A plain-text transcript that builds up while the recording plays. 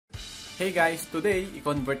Hey guys, today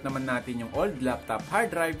i-convert naman natin yung old laptop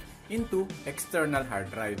hard drive into external hard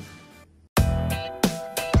drive.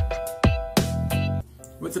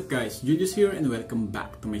 What's up guys, Julius here and welcome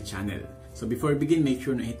back to my channel. So before we begin, make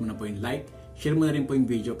sure na hit mo na po yung like, share mo na rin po yung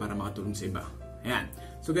video para makatulong sa iba. Ayan.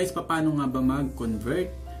 So guys, paano nga ba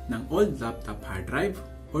mag-convert ng old laptop hard drive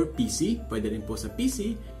or PC, pwede rin po sa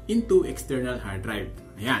PC, into external hard drive?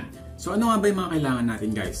 Ayan. So ano nga ba yung mga kailangan natin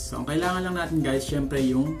guys? So ang kailangan lang natin guys, syempre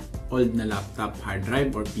yung old na laptop hard drive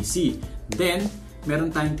or PC. Then, meron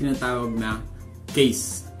tayong tinatawag na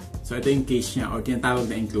case. So ito yung case niya or tinatawag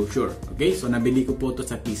na enclosure. Okay? So nabili ko po ito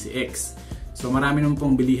sa PCX. So marami naman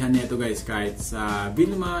pong bilihan nito guys, kahit sa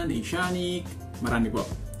Vilman, Asianic, marami po.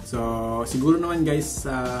 So siguro naman guys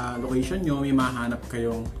sa location nyo may mahanap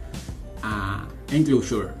kayong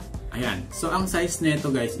enclosure. Ayan. So ang size nito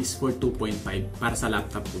guys is for 2.5 para sa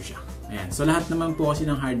laptop po siya. Ayan. So lahat naman po kasi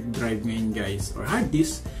ng hard drive ngayon guys or hard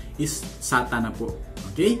disk is SATA na po.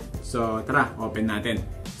 Okay? So tara, open natin.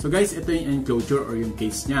 So guys, ito yung enclosure or yung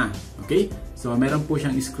case niya. Okay? So meron po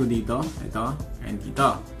siyang screw dito, ito, and ito.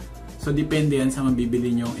 So depende yan sa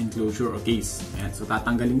mabibili nyong enclosure or case. Ayan. So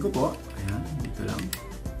tatanggalin ko po. Ayan, dito lang.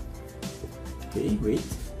 Okay, wait.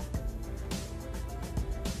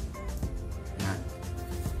 Ayan.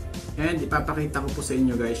 And ipapakita ko po sa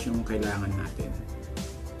inyo guys yung kailangan natin.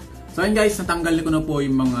 So ayan guys, natanggal ko na po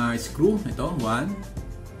yung mga screw. Ito, 1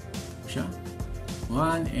 siya.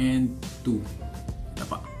 1 and 2. Ito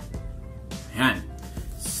pa. Ayan.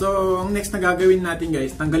 So, ang next na gagawin natin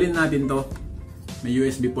guys, tanggalin natin to. May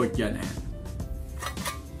USB port yan. Ayan.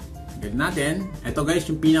 Tanggalin natin. Ito guys,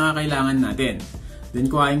 yung pinakakailangan natin. Then,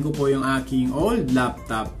 kuhain ko po yung aking old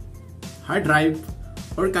laptop hard drive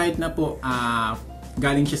or kahit na po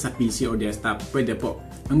galing siya sa PC or desktop. Pwede po.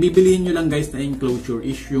 Ang bibilihin nyo lang guys na enclosure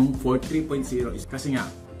is yung 4.3.0 kasi nga,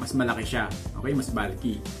 mas malaki siya. Okay, mas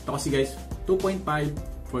bulky. Ito kasi guys, 2.5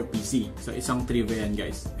 for PC. So, isang trivia yan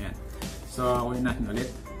guys. Ayan. So, kunin natin ulit.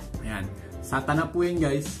 Ayan. SATA na po yan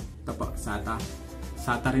guys. Ito po, SATA.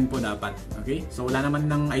 SATA rin po dapat. Okay? So, wala naman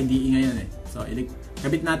ng IDE ngayon eh. So,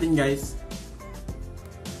 kabit natin guys.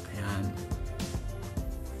 Ayan.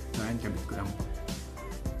 So, ayan, kabit ko lang po.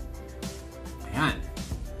 Ayan.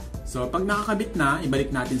 So, pag nakakabit na, ibalik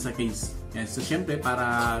natin sa case. Ayan. So, syempre,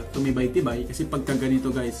 para tumibay-tibay, kasi pagka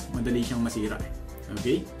ganito guys, madali siyang masira.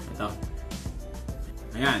 Okay? Ito.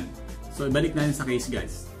 Ayan. So, ibalik natin sa case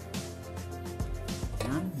guys.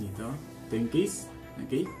 Ayan, dito. Ito yung case.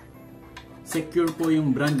 Okay? Secure po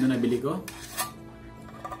yung brand na nabili ko.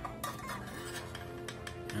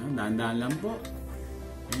 Ayan, dahan-dahan lang po.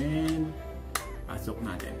 And, pasok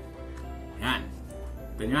natin. Ayan.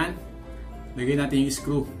 Ito yan. Lagyan natin yung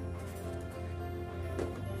screw.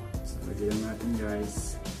 Lagyan natin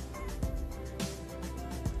guys.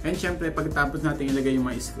 And syempre pagkatapos natin ilagay yung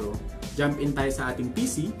mga screw, jump in tayo sa ating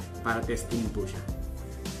PC para testingin po siya.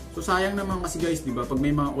 So sayang naman kasi guys, di ba, pag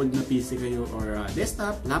may mga old na PC kayo or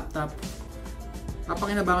desktop, laptop,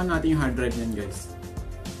 papakinabangan natin yung hard drive yan guys.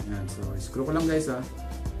 Ayan, so screw ko lang guys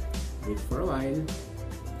Wait for a while.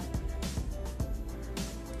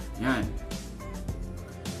 Ayan.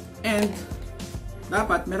 And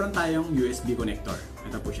dapat meron tayong USB connector.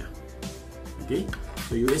 Ito po siya. Okay?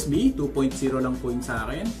 So USB 2.0 lang po yun sa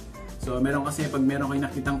akin. So meron kasi pag meron kayo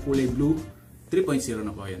nakitang kulay blue, 3.0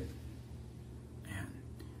 na po yun. Ayan.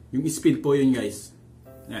 Yung speed po yun guys.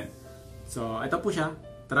 Ayan. So ito po siya.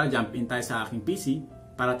 Tara, jump in tayo sa aking PC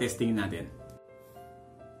para testingin natin.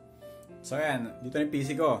 So ayan, dito yung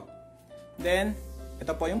PC ko. Then,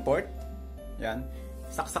 ito po yung port. Ayan.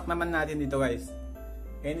 Saksak naman natin dito guys.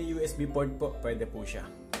 Any USB port po, pwede po siya.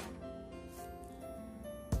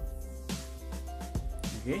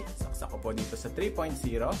 Okay, saksak ko po dito sa 3.0.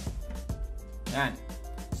 Ayan.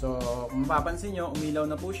 So, kung mapapansin nyo, umilaw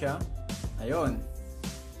na po siya. Ayun.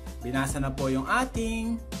 Binasa na po yung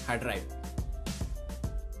ating hard drive.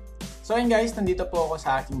 So, ayun guys, nandito po ako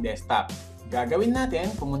sa aking desktop. Gagawin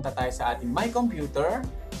natin, pumunta tayo sa ating My Computer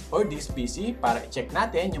or this PC para i-check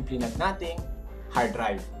natin yung plinag nating hard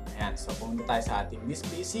drive. Ayan. So, pumunta tayo sa ating this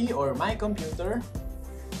PC or My Computer.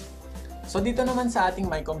 So dito naman sa ating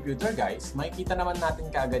My Computer guys, makikita naman natin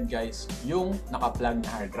kaagad guys yung naka-plug na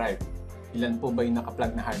hard drive. Ilan po ba yung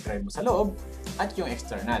naka-plug na hard drive mo sa loob at yung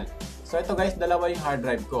external. So ito guys, dalawa yung hard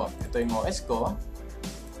drive ko. Ito yung OS ko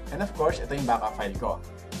and of course, ito yung backup file ko.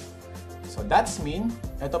 So that's mean,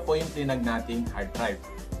 ito po yung plinag nating hard drive.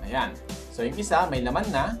 Ayan. So yung isa may laman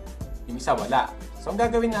na, yung isa wala. So ang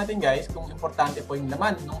gagawin natin guys, kung importante po yung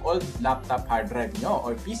laman ng old laptop hard drive nyo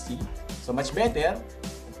or PC, so much better,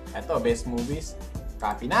 ito, best movies,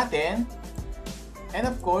 copy natin. And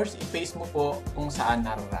of course, i-paste mo po kung saan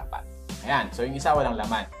nararapat. Ayan, so yung isa walang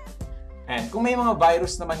laman. And kung may mga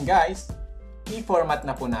virus naman guys, i-format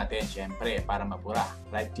na po natin syempre para mabura.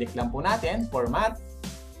 Right click lang po natin, format.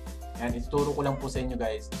 And ituturo ko lang po sa inyo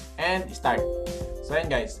guys. And start. So ayan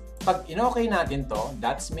guys, pag in-okay natin to,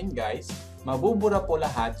 that's mean guys, mabubura po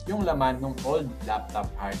lahat yung laman ng old laptop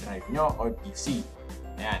hard drive nyo or PC.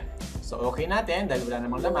 Ayan. So okay natin dahil wala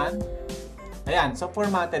namang laman. Ayan, so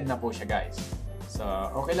formatted na po siya guys. So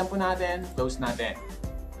okay lang po natin, close natin.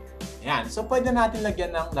 Ayan, so pwede natin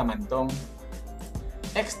lagyan ng laman tong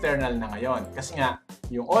external na ngayon. Kasi nga,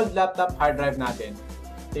 yung old laptop hard drive natin,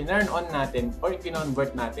 tinurn on natin or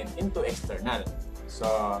kinonvert natin into external. So,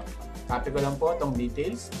 copy ko lang po itong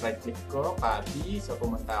details. Right click ko, copy. So,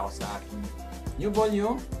 pumunta ako sa aking new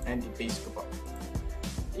volume and i-paste ko po.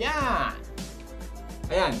 Yan!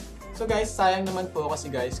 Ayan. So guys, sayang naman po kasi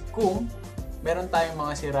guys kung meron tayong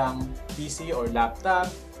mga sirang PC or laptop.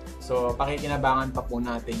 So, pakikinabangan pa po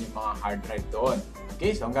natin yung mga hard drive doon.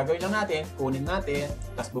 Okay, so ang gagawin lang natin, kunin natin,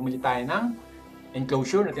 tapos bumili tayo ng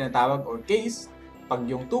enclosure na tinatawag or case. Pag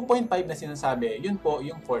yung 2.5 na sinasabi, yun po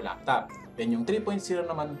yung for laptop. Then yung 3.0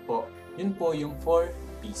 naman po, yun po yung for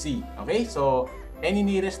PC. Okay, so any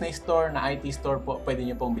nearest na store, na IT store po, pwede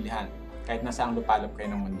nyo pong bilihan. Kahit nasa ang lupalop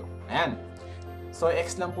kayo ng mundo. Ayan. So,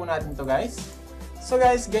 X lang po natin to guys. So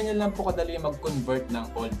guys, ganyan lang po kadali mag-convert ng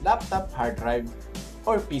old laptop, hard drive,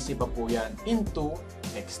 or PC pa po yan into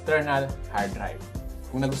external hard drive.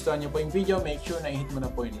 Kung nagustuhan nyo po yung video, make sure na i-hit mo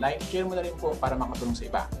na po yung like, share mo na rin po para makatulong sa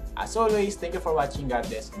iba. As always, thank you for watching. God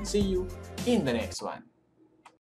bless and see you in the next one.